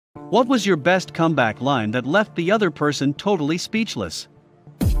What was your best comeback line that left the other person totally speechless?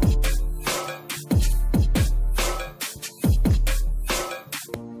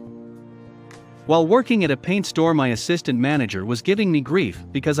 While working at a paint store, my assistant manager was giving me grief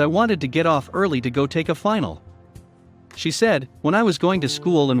because I wanted to get off early to go take a final. She said, when I was going to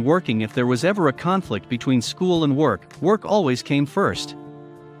school and working, if there was ever a conflict between school and work always came first.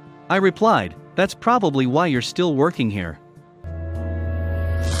 I replied, that's probably why you're still working here.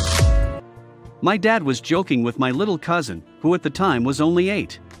 My dad was joking with my little cousin, who at the time was only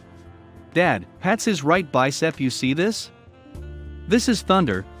 8. Dad, Pat's his right bicep, you see this? This is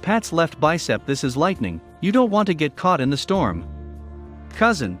thunder, Pat's left bicep, this is lightning, you don't want to get caught in the storm.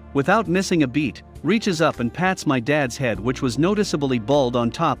 Cousin, without missing a beat, reaches up and pats my dad's head, which was noticeably bald on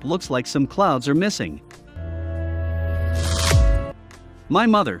top, looks like some clouds are missing. My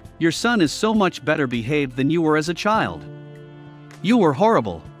mother, your son is so much better behaved than you were as a child. You were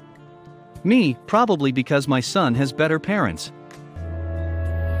horrible. Me, probably because my son has better parents.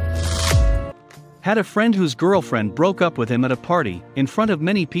 Had a friend whose girlfriend broke up with him at a party, in front of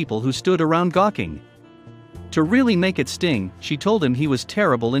many people who stood around gawking. To really make it sting, she told him he was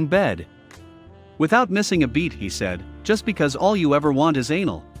terrible in bed. Without missing a beat, he said, just because all you ever want is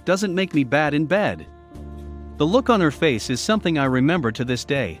anal, doesn't make me bad in bed. The look on her face is something I remember to this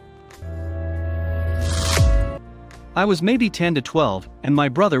day. I was maybe 10 to 12, and my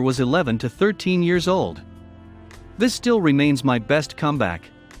brother was 11 to 13 years old. This still remains my best comeback.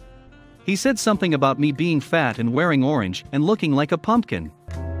 He said something about me being fat and wearing orange and looking like a pumpkin.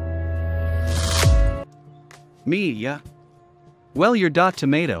 Me, yeah? Well, you're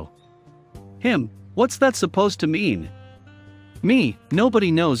tomato. Him, what's that supposed to mean? Me, nobody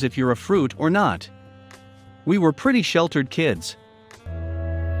knows if you're a fruit or not. We were pretty sheltered kids.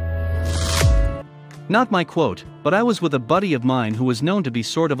 Not my quote, but I was with a buddy of mine who was known to be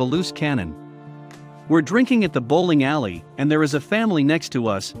sort of a loose cannon. We're drinking at the bowling alley, and there is a family next to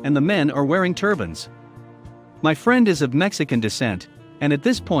us, and the men are wearing turbans. My friend is of Mexican descent, and at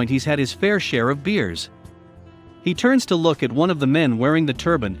this point he's had his fair share of beers. He turns to look at one of the men wearing the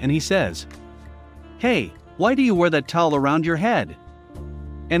turban and he says, "Hey, why do you wear that towel around your head?"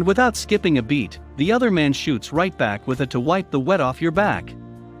 And without skipping a beat, the other man shoots right back with it to wipe the wet off your back.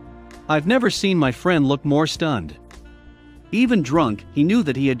 I've never seen my friend look more stunned. Even drunk, he knew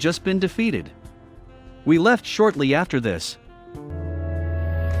that he had just been defeated. We left shortly after this.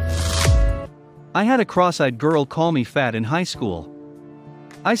 I had a cross-eyed girl call me fat in high school.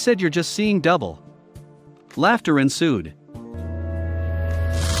 I said, "You're just seeing double." Laughter ensued.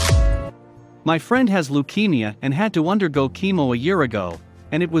 My friend has leukemia and had to undergo chemo a year ago,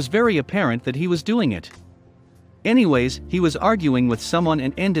 and it was very apparent that he was doing it. Anyways, he was arguing with someone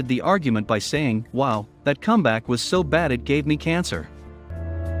and ended the argument by saying, "Wow, that comeback was so bad it gave me cancer."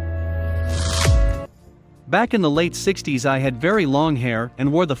 Back in the late 60s I had very long hair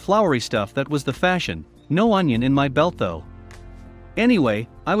and wore the flowery stuff that was the fashion, no onion in my belt though. Anyway,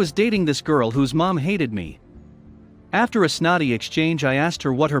 I was dating this girl whose mom hated me. After a snotty exchange I asked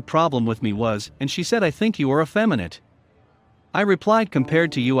her what her problem with me was, and she said, "I think you are effeminate." I replied,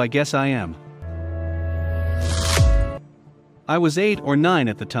 "Compared to you I guess I am." I was 8 or 9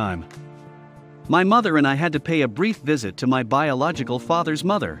 at the time. My mother and I had to pay a brief visit to my biological father's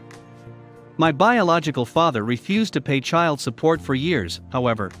mother. My biological father refused to pay child support for years,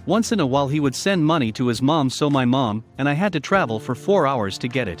 however, once in a while he would send money to his mom, so my mom and I had to travel for 4 hours to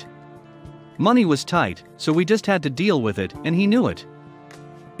get it. Money was tight, so we just had to deal with it, and he knew it.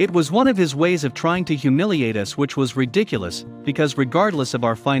 It was one of his ways of trying to humiliate us, which was ridiculous, because regardless of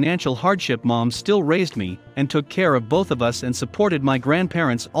our financial hardship, mom still raised me and took care of both of us and supported my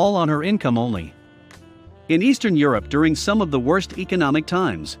grandparents all on her income only. In Eastern Europe during some of the worst economic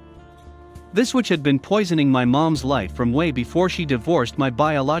times. This which had been poisoning my mom's life from way before she divorced my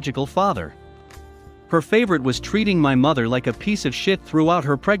biological father. Her favorite was treating my mother like a piece of shit throughout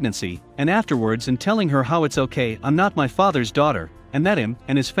her pregnancy, and afterwards, and telling her how it's okay, I'm not my father's daughter, and that him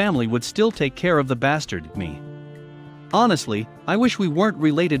and his family would still take care of the bastard, me. Honestly, I wish we weren't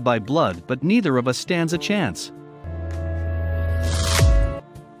related by blood, but neither of us stands a chance.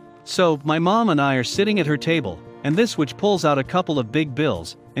 So, my mom and I are sitting at her table, and this witch pulls out a couple of big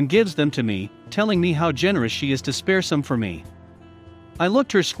bills and gives them to me, telling me how generous she is to spare some for me. I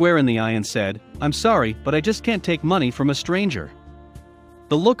looked her square in the eye and said, "I'm sorry, but I just can't take money from a stranger."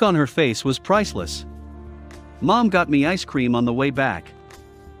 The look on her face was priceless. Mom got me ice cream on the way back.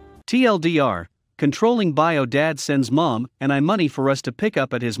 TLDR, controlling bio dad sends mom and I money for us to pick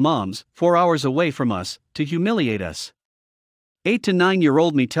up at his mom's, 4 hours away from us, to humiliate us. 8 to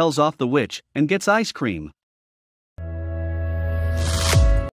 9-year-old me tells off the witch and gets ice cream.